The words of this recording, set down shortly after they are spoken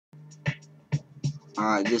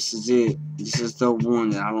Alright, this is it. This is the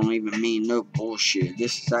one that I don't even mean no bullshit.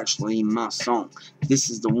 This is actually my song. This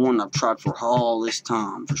is the one I've tried for all this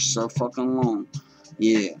time, for so fucking long.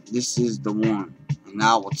 Yeah, this is the one. And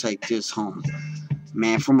I will take this home.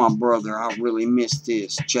 Man, for my brother, I really miss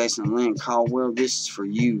this. Jason Lynn Caldwell, this is for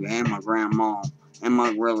you and my grandma and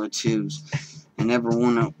my relatives and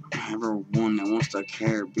everyone that wants to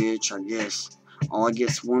care, bitch, I guess. All I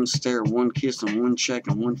get's one stare, one kiss, and one check,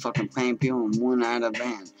 and one fucking pain pill, and one out of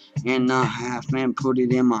van. And not half, man, put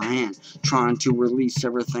it in my hand, trying to release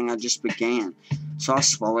everything I just began. So I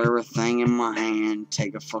swallow everything in my hand,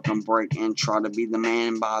 take a fucking break, and try to be the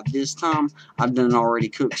man. By this time, I done already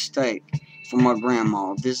cooked steak for my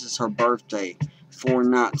grandma. This is her birthday,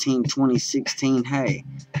 4/19/2016. Hey,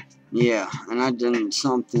 yeah, and I done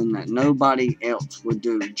something that nobody else would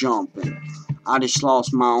do, jumping. I just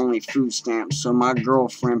lost my only food stamp, so my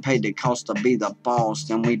girlfriend paid the cost to be the boss,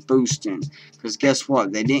 and we boosting. Cause guess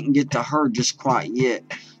what? They didn't get to her just quite yet,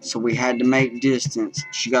 so we had to make distance.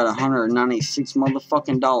 She got $196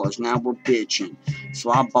 motherfucking dollars. Now we're bitching.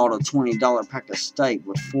 So I bought a $20 pack of steak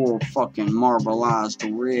with 4 fucking marbleized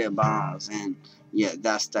rib eyes, and yeah,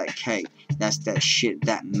 that's that cake. That's that shit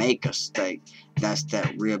that make a steak. That's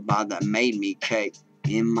that ribeye that made me cake.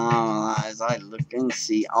 In my eyes, I look and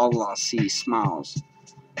see, all I see is smiles.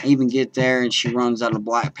 I even get there and she runs out of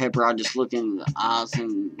black pepper. I just look in the eyes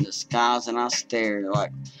and the skies and I stare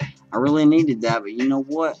like, I really needed that, but you know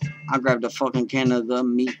what? I grabbed a fucking can of the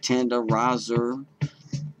meat tenderizer,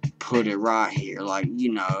 put it right here. Like,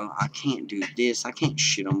 you know, I can't do this. I can't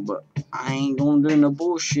shit them, but I ain't gonna do no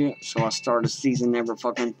bullshit. So I started seasoning every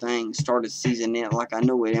fucking thing. Started seasoning it like I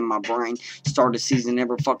know it in my brain. Started seasoning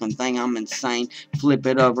every fucking thing. I'm insane. Flip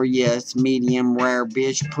it over. Yeah, it's medium rare,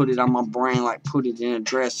 bitch. Put it on my brain like put it in a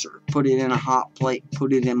dresser. Put it in a hot plate.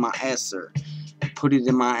 Put it in my esser. Put it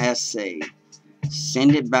in my essay.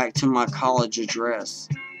 Send it back to my college address.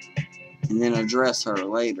 And then address her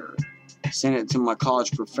later. Sent it to my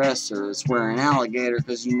college professor that's wearing an alligator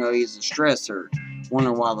because you know he's a stressor.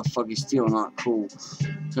 Wonder why the fuck he's still not cool.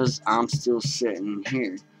 Because I'm still sitting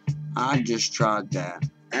here. I just tried that.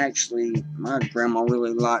 Actually, my grandma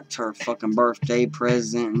really liked her fucking birthday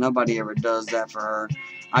present. Nobody ever does that for her.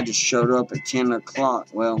 I just showed up at 10 o'clock.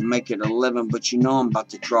 Well, make it 11, but you know I'm about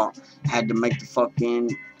to drop. Had to make the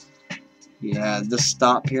fucking... Yeah, this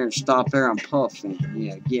stop here and stop there, I'm puffing.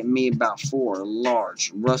 Yeah, get me about 4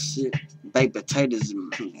 large russet baked potatoes.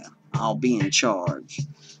 Yeah, I'll be in charge.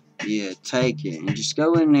 Yeah, take it. And just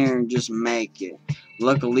go in there and just make it.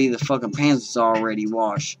 Luckily, the fucking pans is already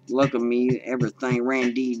washed. Look at me, everything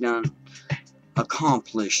Randy done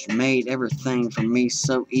accomplished. Made everything for me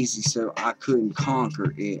so easy so I couldn't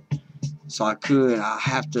conquer it. I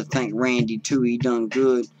have to thank Randy too, he done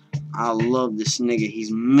good. I love this nigga,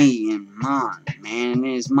 he's me and mine, man.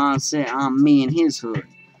 In his mindset, I'm me and his hood.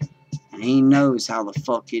 And he knows how the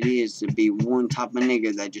fuck it is to be one type of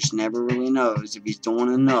nigga that just never really knows if he's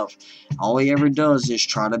doing enough. All he ever does is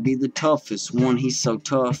try to be the toughest one. He's so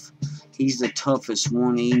tough. He's the toughest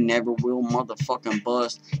one. He never will motherfucking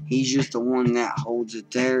bust. He's just the one that holds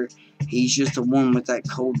it there. He's just the one with that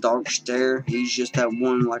cold dark stare. He's just that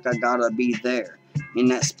one like I gotta be there. In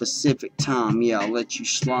that specific time, yeah, I'll let you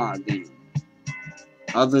slide then.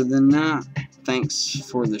 Other than that, thanks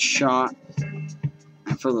for the shot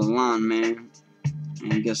and for the line, man.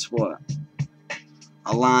 And guess what?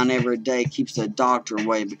 A line every day keeps the doctor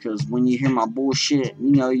away because when you hear my bullshit,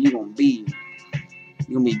 you know you're gonna be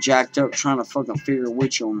jacked up trying to fucking figure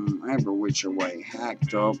which way.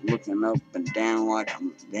 Hacked up, looking up and down like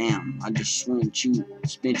I'm damn. I just spent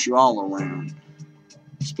you all around.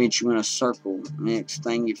 Spit you in a circle. Next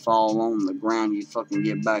thing you fall on the ground, you fucking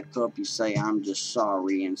get back up. You say, I'm just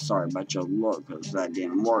sorry and sorry about your luck because that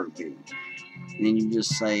didn't work. Dude. Then you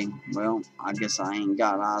just say, well, I guess I ain't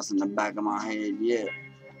got eyes in the back of my head yet.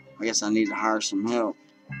 I guess I need to hire some help.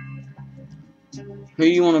 Who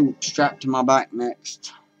you want to strap to my back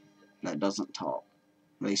next? That doesn't talk.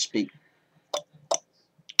 They speak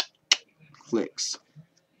clicks.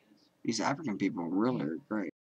 These African people really are great.